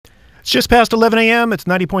Just past 11 a.m. It's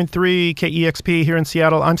 90.3 KEXP here in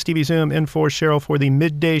Seattle. I'm Stevie Zoom in for Cheryl for the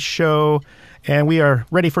midday show, and we are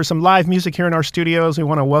ready for some live music here in our studios. We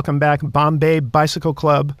want to welcome back Bombay Bicycle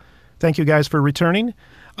Club. Thank you guys for returning.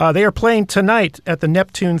 They are playing tonight at the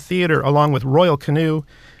Neptune Theater along with Royal Canoe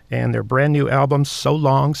and their brand new album, So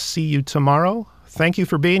Long, See You Tomorrow. Thank you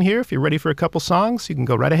for being here. If you're ready for a couple songs, you can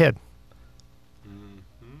go right ahead.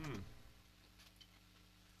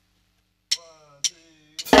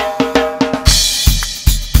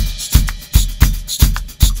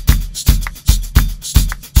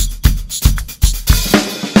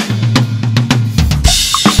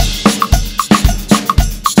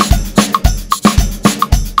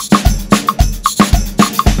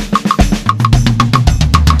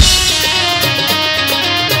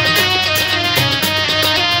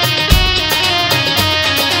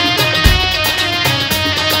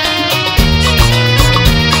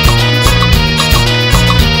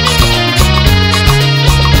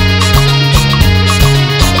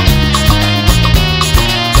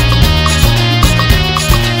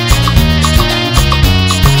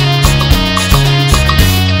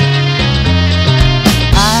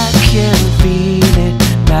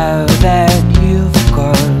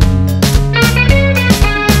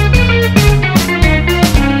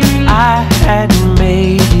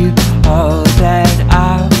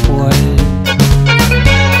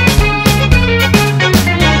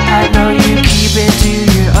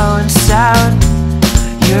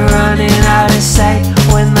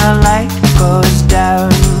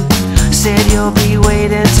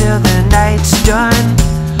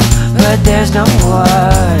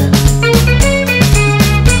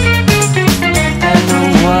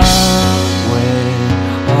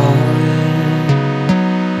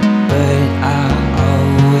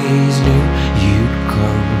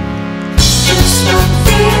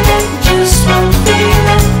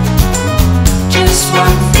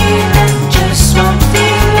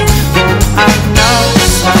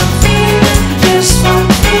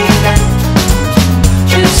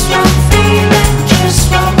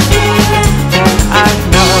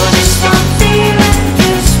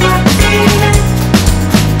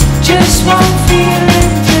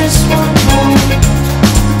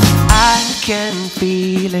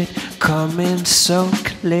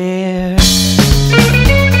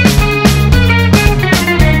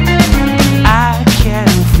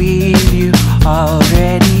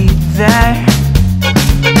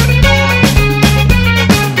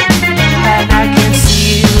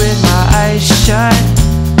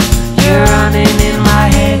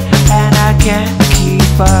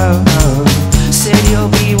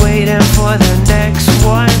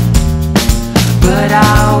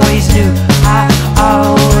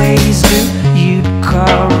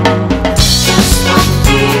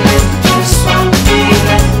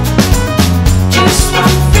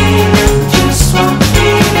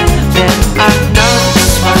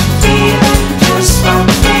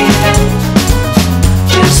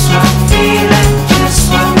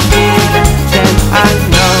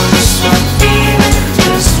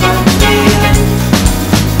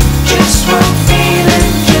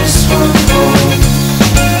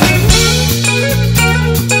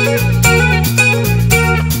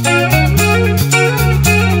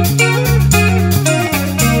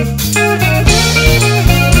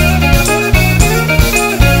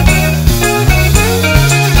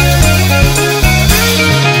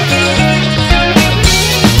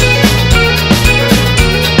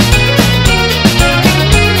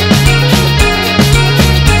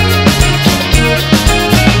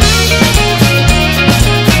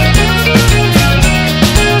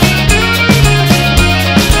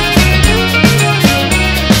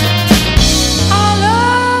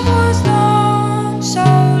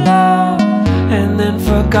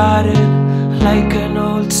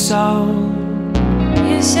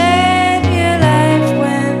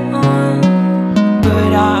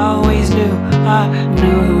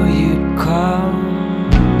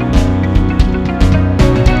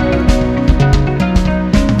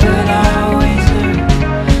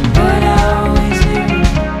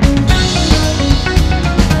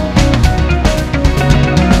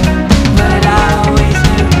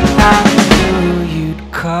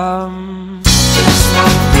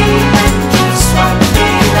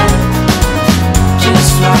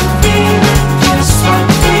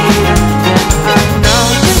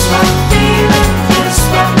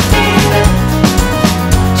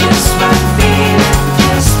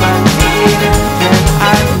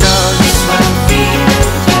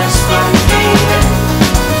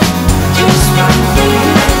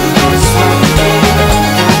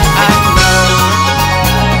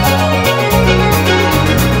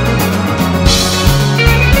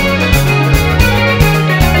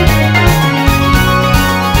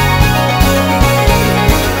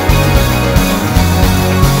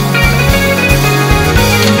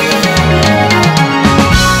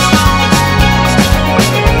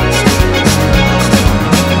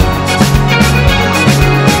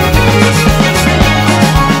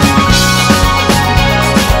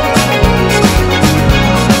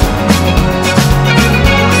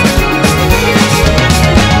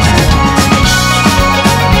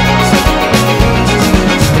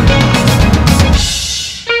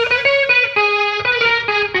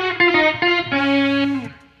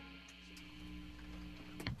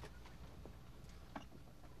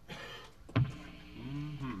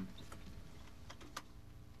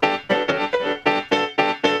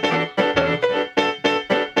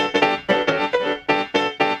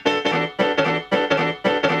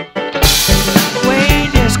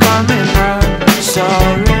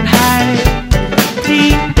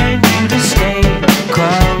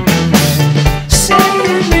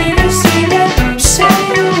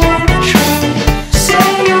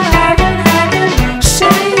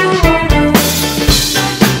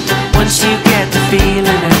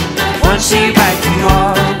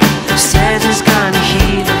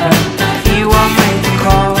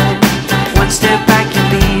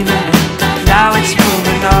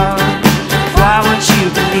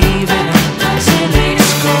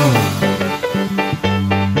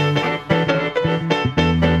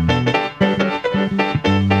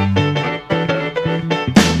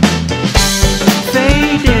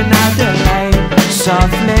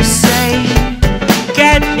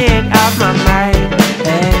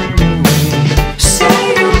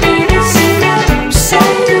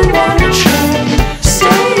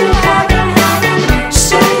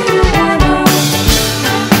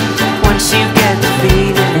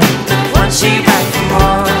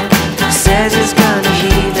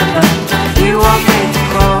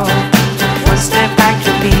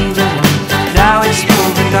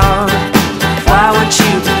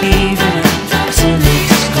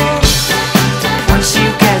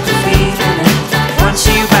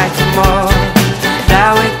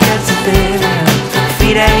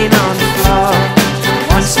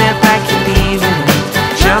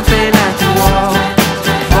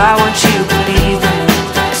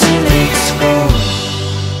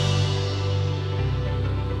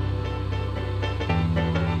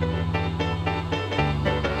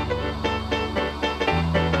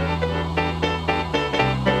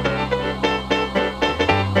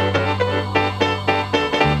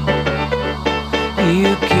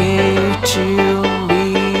 You gave to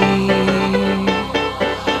me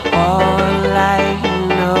all I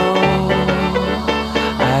know.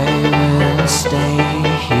 I will stay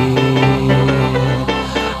here.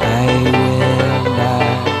 I will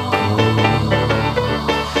not go.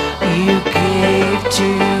 You gave to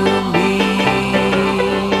me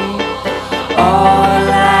all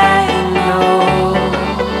I know.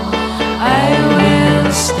 I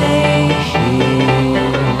will stay here.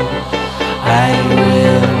 I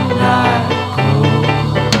will not go.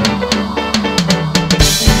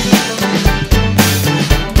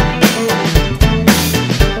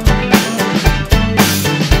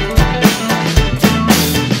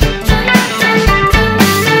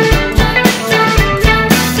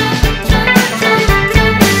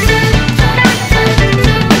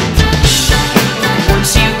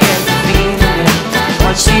 Once you get the feeling,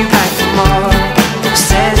 once you like the more,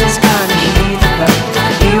 says it's gonna heal, but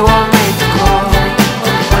you won't make the call.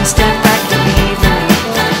 One step back to leaving,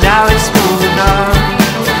 now it's moving on.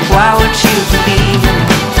 Why would you believe it?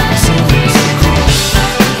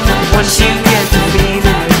 Once you get the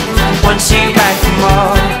feeling, once you like the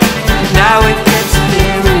more, now it gets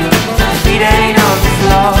ethereal. Feet ain't on the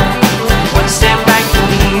floor. One step back to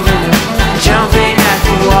leaving, jumping at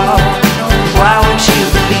the wall. Why would you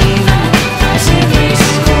believe it?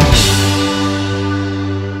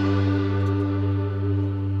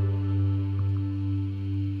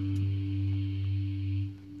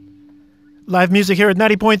 Live music here at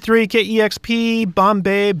 90.3 KEXP,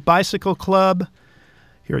 Bombay Bicycle Club,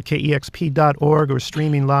 here at KEXP.org. We're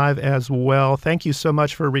streaming live as well. Thank you so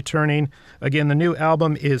much for returning. Again, the new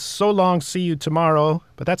album is So Long, See You Tomorrow,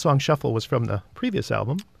 but that song Shuffle was from the previous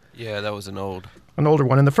album, Yeah, that was an older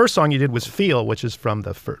one. And the first song you did was Feel, which is from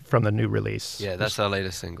the new release. Yeah, that's our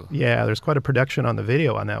latest single. Yeah, there's quite a production on the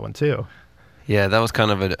video on that one too. Yeah, that was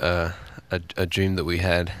kind of a dream that we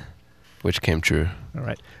had, which came true. All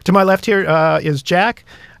right. To my left here is Jack,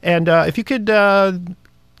 and if you could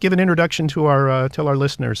give an introduction to tell our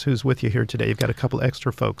listeners who's with you here today. You've got a couple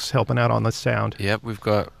extra folks helping out on the sound. Yep, we've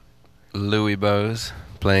got Louis Bose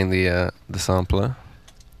playing the sampler.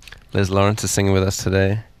 Liz Lawrence is singing with us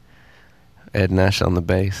today. Ed Nash on the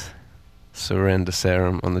bass. Surrender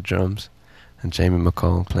Serum on the drums. And Jamie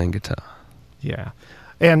McCall playing guitar. Yeah.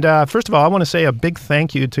 And first of all, I want to say a big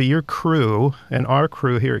thank you to your crew and our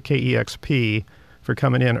crew here at KEXP for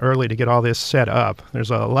coming in early to get all this set up.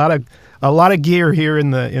 There's a lot of gear here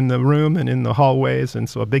in the room and in the hallways, and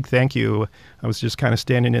so a big thank you. I was just kind of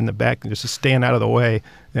standing in the back, just staying out of the way,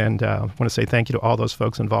 and I want to say thank you to all those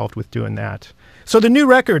folks involved with doing that. So the new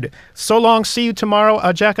record, So Long, See You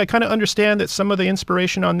Tomorrow. Jack, I kind of understand that some of the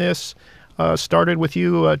inspiration on this started with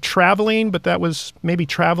you traveling, but that was maybe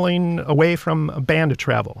traveling away from a band to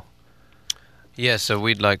travel. Yeah, so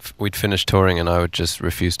we'd finish touring and I would just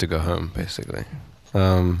refuse to go home, basically.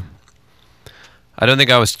 I don't think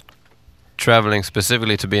I was traveling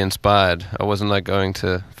specifically to be inspired. I wasn't like going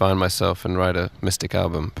to find myself and write a mystic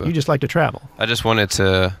album. But you just like to travel. I just wanted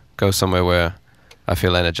to go somewhere where I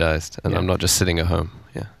feel energized and I'm not just sitting at home.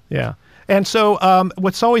 Yeah. Yeah. And so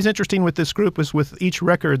what's always interesting with this group is with each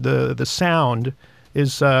record, the sound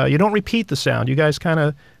is you don't repeat the sound. You guys kind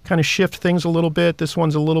of shift things a little bit. This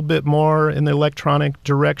one's a little bit more in the electronic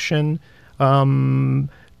direction.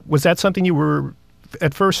 Was that something you were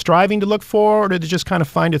at first striving to look for, or did it just kind of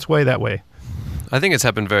find its way that way? I think it's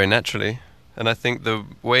happened very naturally. And I think the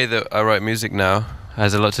way that I write music now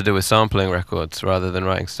has a lot to do with sampling records rather than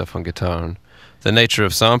writing stuff on guitar. And the nature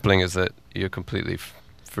of sampling is that you're completely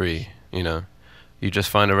free, you know. You just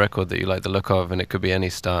find a record that you like the look of, and it could be any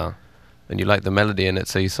style. And you like the melody in it,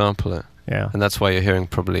 so you sample it. Yeah. And that's why you're hearing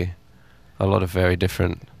probably a lot of very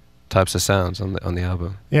different types of sounds on the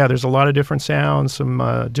album. Yeah, there's a lot of different sounds,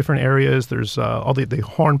 some different areas. There's all the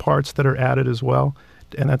horn parts that are added as well.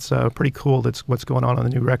 And that's pretty cool. That's what's going on the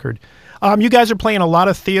new record. You guys are playing a lot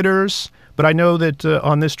of theaters, but I know that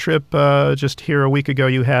on this trip just here a week ago,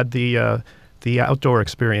 you had the outdoor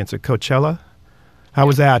experience at Coachella. How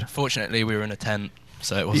was that? Fortunately, we were in a tent,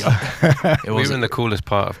 so it wasn't. We were in the coolest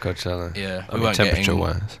part of Coachella. Yeah, I we mean, weren't getting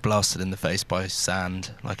temperature-wise. blasted in the face by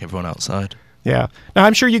sand like everyone outside. Yeah. Now,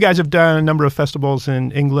 I'm sure you guys have done a number of festivals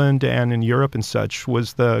in England and in Europe and such.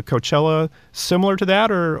 Was the Coachella similar to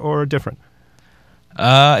that or different?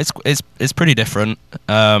 It's pretty different.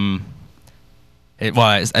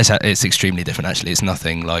 It's extremely different, actually. It's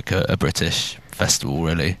nothing like a British festival,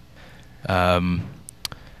 really. I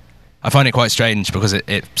find it quite strange because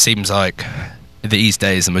it seems like these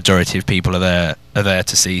days the majority of people are there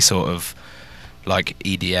to see sort of like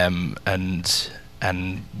EDM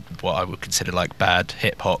and what I would consider like bad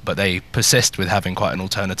hip hop, but they persist with having quite an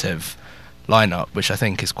alternative lineup, which I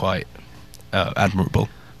think is quite admirable.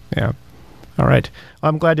 Yeah. All right.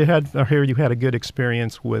 I'm glad you had a good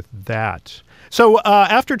experience with that. So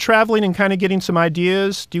after traveling and kind of getting some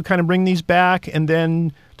ideas, do you kind of bring these back, and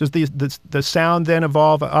then does the sound then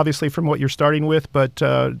evolve, obviously from what you're starting with, but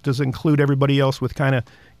does it include everybody else with kind of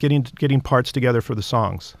getting parts together for the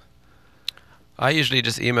songs? I usually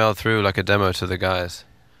just email through like a demo to the guys,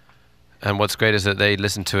 and what's great is that they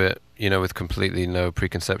listen to it, with completely no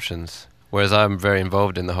preconceptions. Whereas I'm very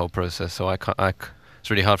involved in the whole process, so it's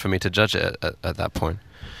really hard for me to judge it at that point.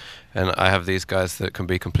 And I have these guys that can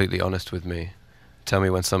be completely honest with me, tell me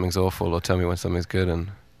when something's awful or tell me when something's good, and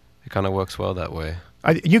it kind of works well that way.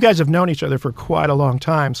 You guys have known each other for quite a long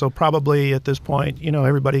time, so probably at this point,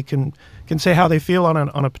 everybody can say how they feel on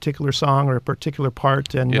a particular song or a particular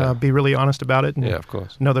part, and be really honest about it, and of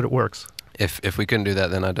course, know that it works. If we couldn't do that,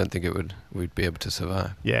 then I don't think we'd be able to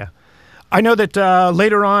survive. Yeah. I know that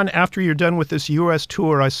later on, after you're done with this U.S.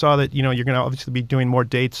 tour, I saw that you're going to obviously be doing more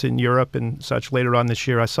dates in Europe and such later on this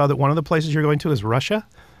year. I saw that one of the places you're going to is Russia.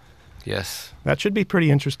 Yes. That should be pretty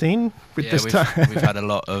interesting. We've had a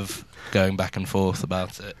lot of going back and forth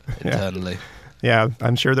about it internally. Yeah,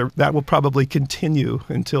 I'm sure that will probably continue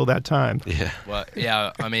until that time. Yeah. Well,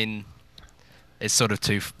 yeah, I mean, it's sort of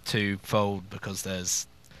twofold, because there's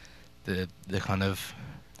the kind of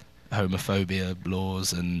homophobia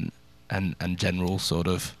laws and general sort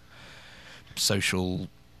of social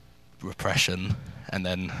repression, and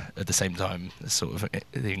then at the same time there's sort of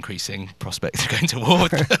the increasing prospect of going to war.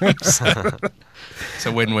 It's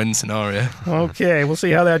a win-win scenario. Okay, we'll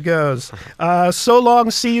see how that goes. So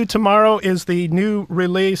Long, See You Tomorrow is the new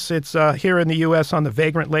release. It's here in the U.S. on the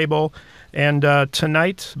Vagrant label, and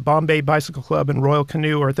tonight Bombay Bicycle Club and Royal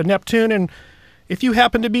Canoe are at the Neptune, and if you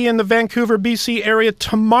happen to be in the Vancouver, BC area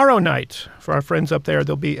tomorrow night, for our friends up there,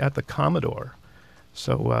 they'll be at the Commodore.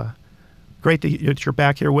 So great that you're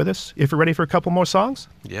back here with us. If you're ready for a couple more songs?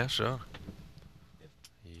 Yeah, sure.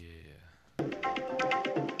 Yeah.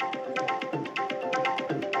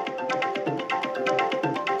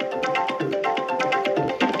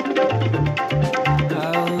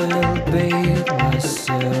 I will bathe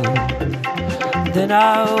myself, then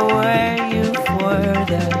I'll wear you for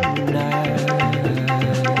that night.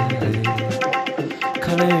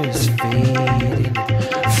 Colors fading,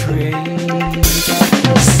 afraid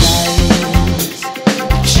of sights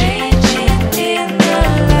changing in the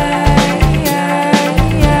light.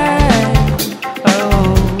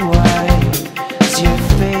 Oh, why is your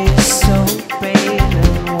face so pale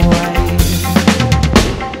and white?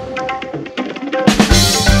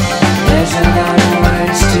 There's a lot of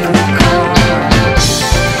words to come,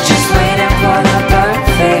 just waiting for the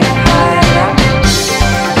perfect hideout.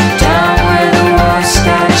 Down where the walls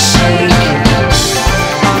start shaking,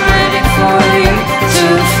 I'm ready for you to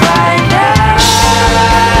find out.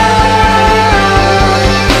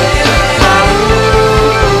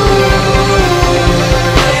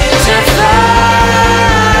 To find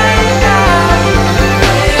out.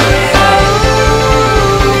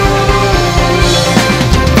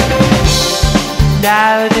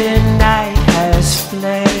 Now the night has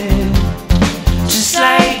fled, just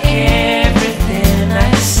like everything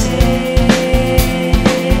I said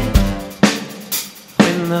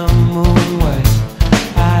when the moon was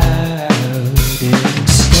out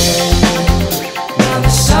instead. Now the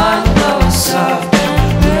sun goes soft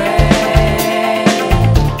and red.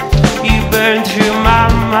 You burn through my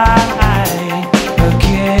mind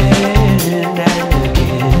again and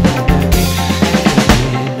again and again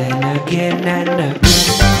and again and again.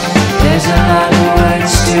 There's a lot of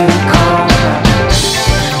words to call,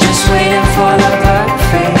 just waiting for the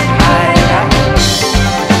perfect hideout.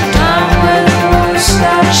 Down where the walls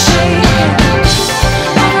start shaking,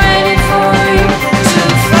 I'm ready for you to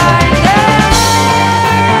find out.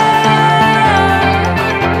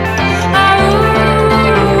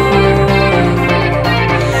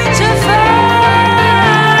 To find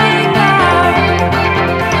out.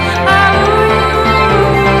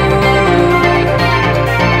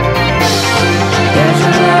 There's a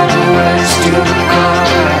lot of words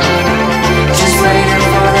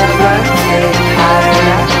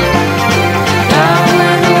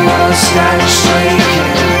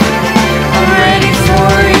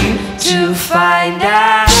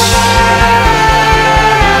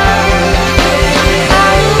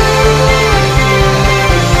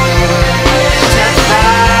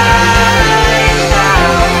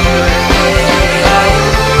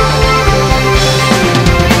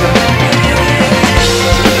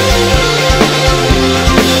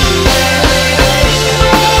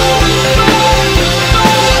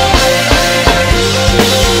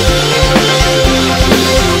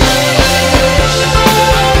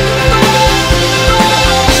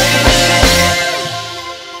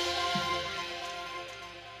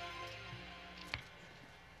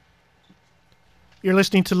You're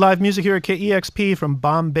listening to live music here at KEXP from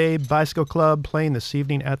Bombay Bicycle Club, playing this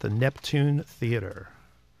evening at the Neptune Theater.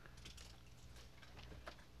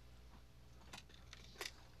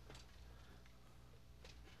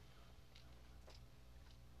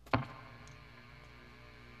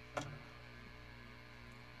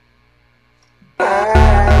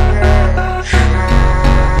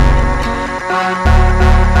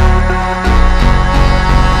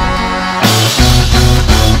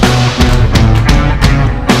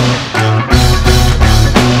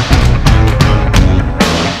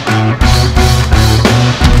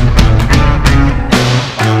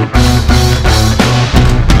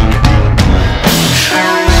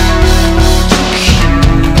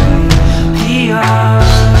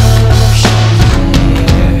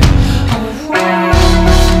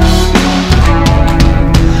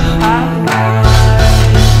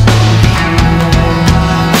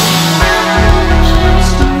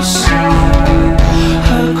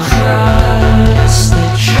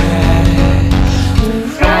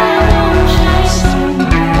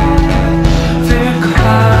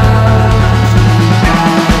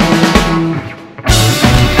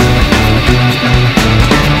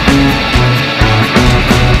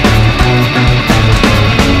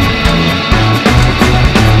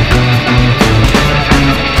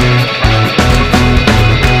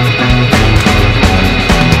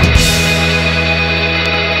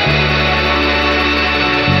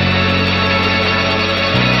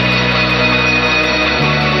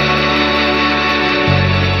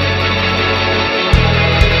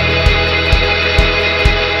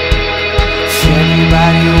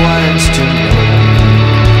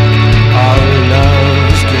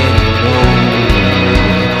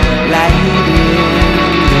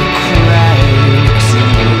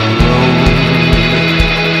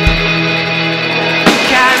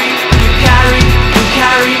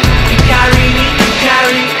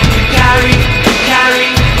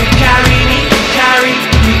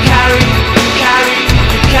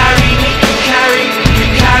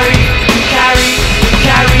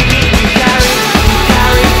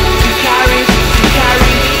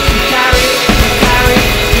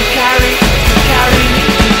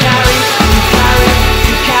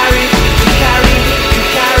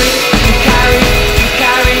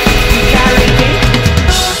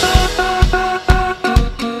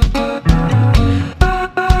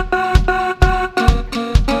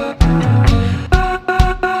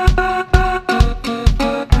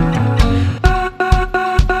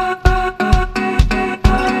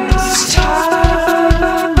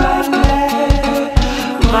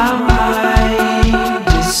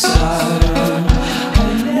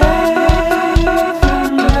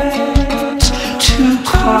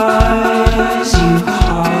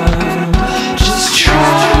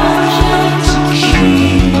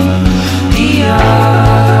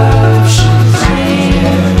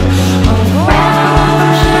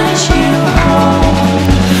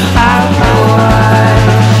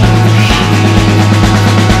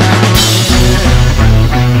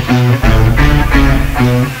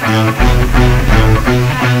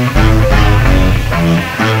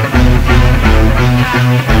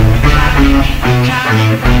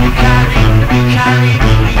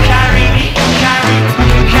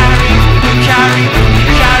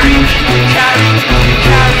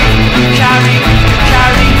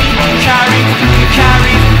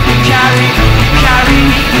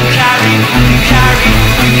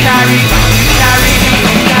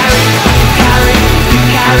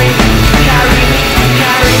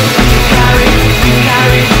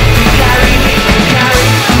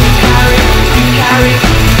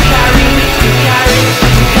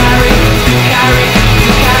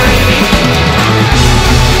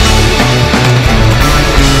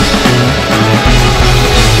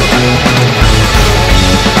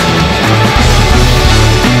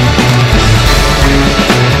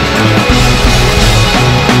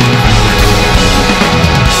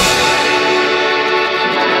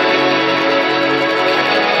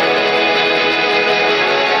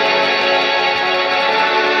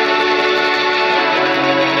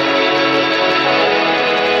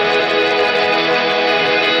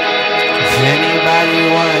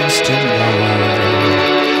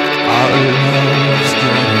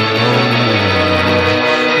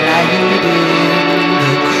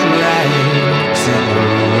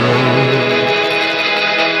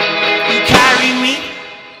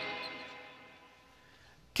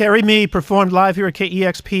 Carry Me, performed live here at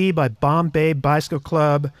KEXP by Bombay Bicycle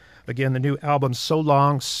Club. Again, the new album, So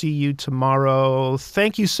Long, See You Tomorrow.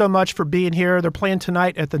 Thank you so much for being here. They're playing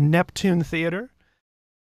tonight at the Neptune Theater.